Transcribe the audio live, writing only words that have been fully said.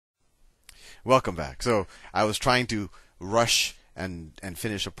Welcome back. So I was trying to rush and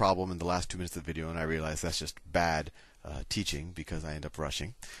finish a problem in the last 2 minutes of the video, and I realized that's just bad teaching because I end up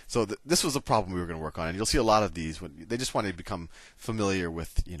rushing. So this was a problem we were going to work on, and you'll see a lot of these. They just want to become familiar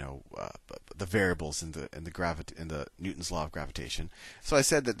with the variables in the Newton's law of gravitation. So I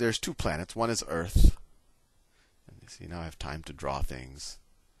said that there's two planets. One is Earth. And you see, now I have time to draw things.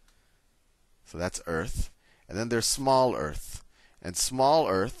 So that's Earth, and then there's small Earth, and small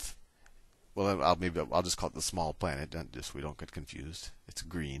Earth. Well, I'll just call it the small planet, just so we don't get confused. It's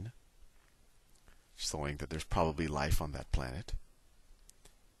green, showing that there's probably life on that planet.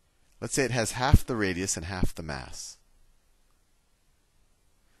 Let's say it has half the radius and half the mass.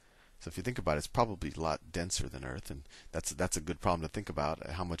 So if you think about it, it's probably a lot denser than Earth, and that's a good problem to think about.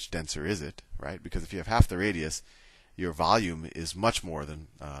 How much denser is it, right? Because if you have half the radius, your volume is much less than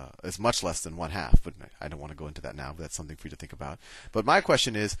 1/2. But I don't want to go into that now. But that's something for you to think about. But my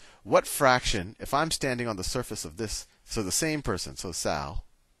question is, what fraction, if I'm standing on the surface of this, so the same person, so Sal,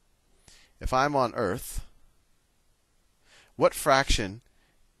 if I'm on Earth, what fraction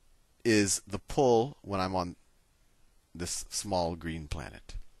is the pull when I'm on this small green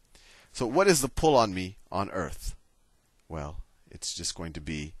planet? So what is the pull on me on Earth? Well, it's just going to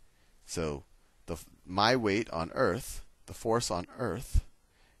be, so my weight on Earth, the force on Earth,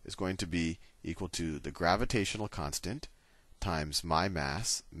 is going to be equal to the gravitational constant times my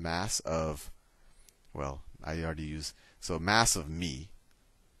mass of, well, I already used, so mass of me,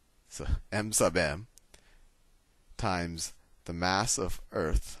 so m sub m, times the mass of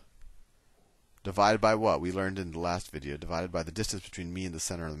Earth, divided by what? We learned in the last video, divided by the distance between me and the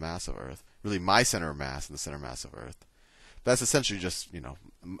center of the mass of Earth. Really, my center of mass and the center mass of Earth. That's essentially just,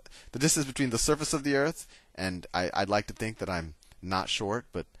 the distance between the surface of the Earth, and I'd like to think that I'm not short,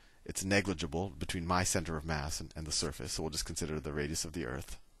 but it's negligible between my center of mass and the surface. So we'll just consider the radius of the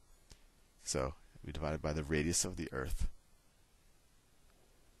Earth. So we divide it by the radius of the Earth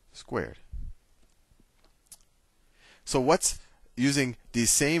squared. So what's, using these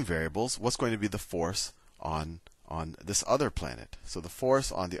same variables, what's going to be the force on this other planet? So the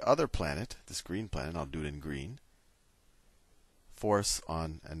force on the other planet, this green planet, I'll do it in green. Force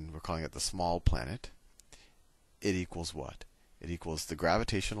on, and we're calling it the small planet, it equals what? It equals the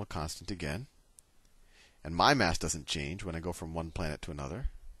gravitational constant again. And my mass doesn't change when I go from one planet to another,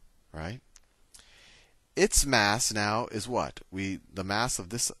 right? Its mass now is what? The mass of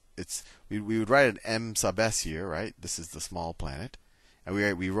this, we would write an m sub s here, right? This is the small planet. And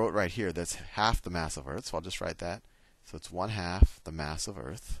we wrote right here that's half the mass of Earth, so I'll just write that. So it's 1/2 the mass of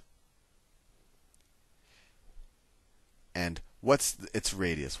Earth. And what's its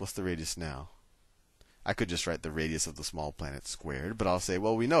radius? What's the radius now? I could just write the radius of the small planet squared, but I'll say,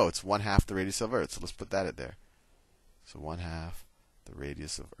 well, we know it's 1/2 the radius of Earth, so let's put that in there. So 1/2 the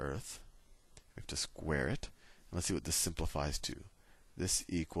radius of Earth. We have to square it. And let's see what this simplifies to. This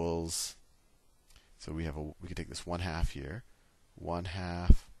equals, so we can take this 1/2 here.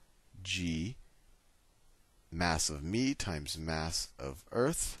 1/2 g mass of me times mass of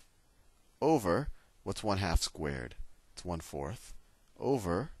Earth over, what's 1/2 squared? It's 1/4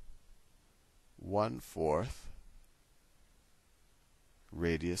 over 1/4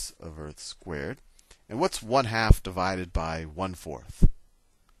 radius of Earth squared. And what's 1/2 divided by 1/4?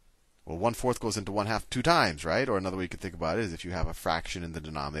 Well, 1/4 goes into 1/2 two times, right? Or another way you could think about it is if you have a fraction in the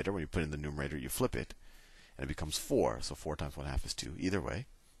denominator, when you put it in the numerator, you flip it, and it becomes 4. So 4 times 1/2 is 2. Either way,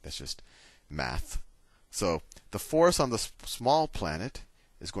 that's just math. So the force on the small planet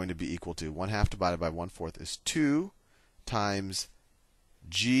is going to be equal to 1/2 divided by 1/4 is 2 times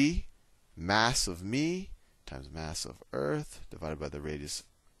g mass of me times mass of Earth divided by the radius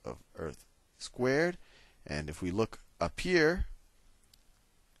of Earth squared. And if we look up here,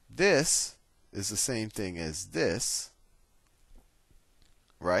 this is the same thing as this,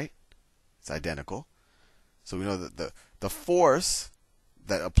 right? It's identical. So we know that the force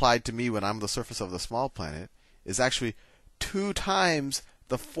that applied to me when I'm on the surface of the small planet is actually 2 times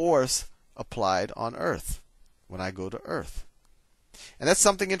the force applied on Earth when I go to Earth. And that's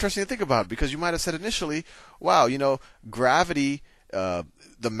something interesting to think about, because you might have said initially, wow, gravity, the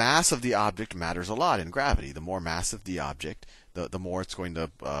mass of the object matters a lot in gravity. The more massive the object, the more it's going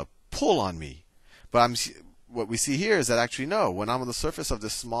to pull on me. But what we see here is that actually no, when I'm on the surface of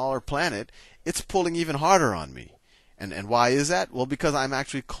this smaller planet, it's pulling even harder on me. And why is that? Well, because I'm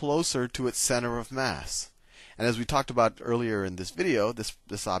actually closer to its center of mass. And as we talked about earlier in this video,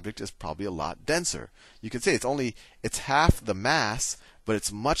 this object is probably a lot denser. You could say it's half the mass, but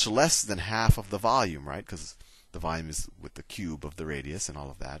it's much less than half of the volume, right? Because the volume is with the cube of the radius and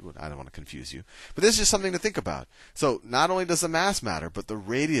all of that. I don't want to confuse you. But this is just something to think about. So not only does the mass matter, but the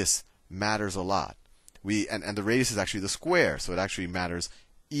radius matters a lot. And the radius is actually the square, so it actually matters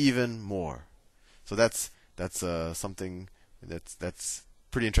even more. So that's something that's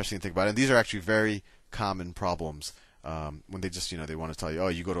pretty interesting to think about. And these are actually very common problems when they just they want to tell you, oh,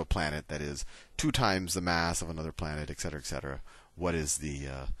 you go to a planet that is 2 times the mass of another planet, et cetera, et cetera. What is the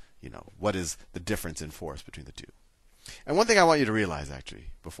what is the difference in force between the two? And one thing I want you to realize actually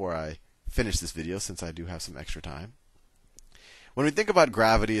before I finish this video, since I do have some extra time, when we think about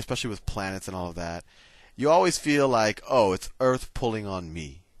gravity, especially with planets and all of that, you always feel like, oh, it's Earth pulling on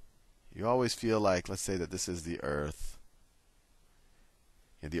me. You always feel like, let's say that this is the Earth.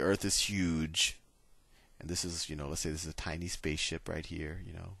 And the Earth is huge. And this is, let's say this is a tiny spaceship right here,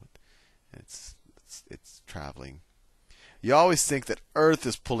 it's traveling. You always think that Earth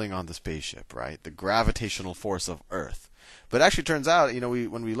is pulling on the spaceship, right? The gravitational force of Earth. But it actually turns out,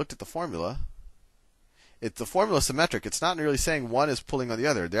 when we looked at the formula, the formula is symmetric. It's not really saying one is pulling on the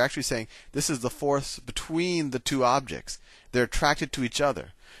other. They're actually saying this is the force between the two objects. They're attracted to each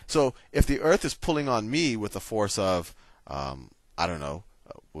other. So if the Earth is pulling on me with a force of, I don't know,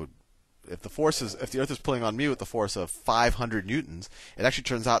 if the Earth is pulling on me with the force of 500 newtons, it actually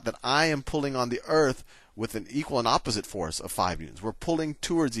turns out that I am pulling on the Earth with an equal and opposite force of 5 newtons. We're pulling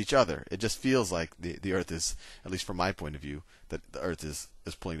towards each other. It just feels like the Earth is, at least from my point of view, that the Earth is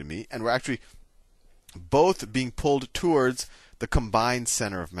pulling to me. And we're actually both being pulled towards the combined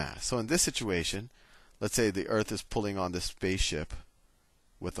center of mass. So in this situation, let's say the Earth is pulling on this spaceship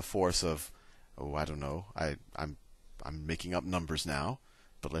with a force of, I don't know, I'm making up numbers now,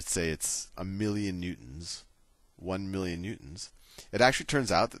 but let's say it's 1,000,000 newtons, 1,000,000 newtons. It actually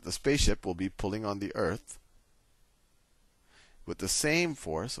turns out that the spaceship will be pulling on the Earth with the same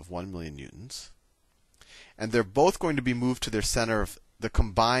force of 1,000,000 newtons, and they're both going to be moved to their center of the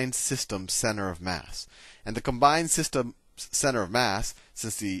combined system center of mass. And the combined system center of mass,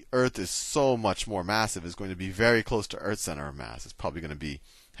 since the Earth is so much more massive, is going to be very close to Earth's center of mass. It's probably going to be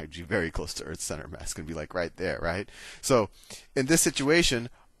actually very close to Earth's center of mass. It's going to be like right there, right? So in this situation,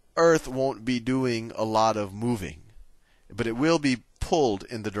 Earth won't be doing a lot of moving, but it will be pulled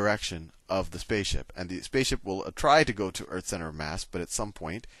in the direction of the spaceship. And the spaceship will try to go to Earth's center of mass, but at some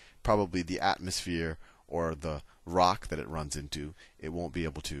point, probably the atmosphere or the rock that it runs into, it won't be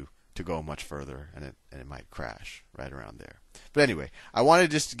able to go much further, and it might crash right around there. But anyway, I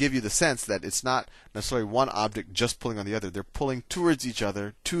wanted just to give you the sense that it's not necessarily one object just pulling on the other. They're pulling towards each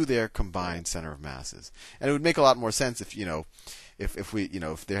other to their combined center of masses. And it would make a lot more sense if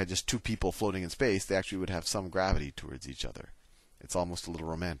if they had just 2 people floating in space, they actually would have some gravity towards each other. It's almost a little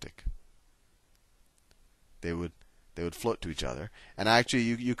romantic. They would float to each other, and actually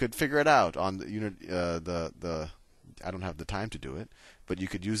you could figure it out on the I don't have the time to do it, but you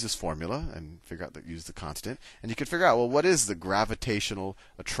could use this formula and use the constant, and you could figure out, well, what is the gravitational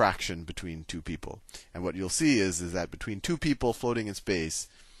attraction between 2 people? And what you'll see is that between 2 people floating in space,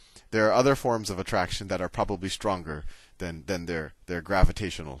 there are other forms of attraction that are probably stronger than their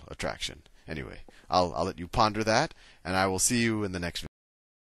gravitational attraction. Anyway, I'll let you ponder that, and I will see you in the next video.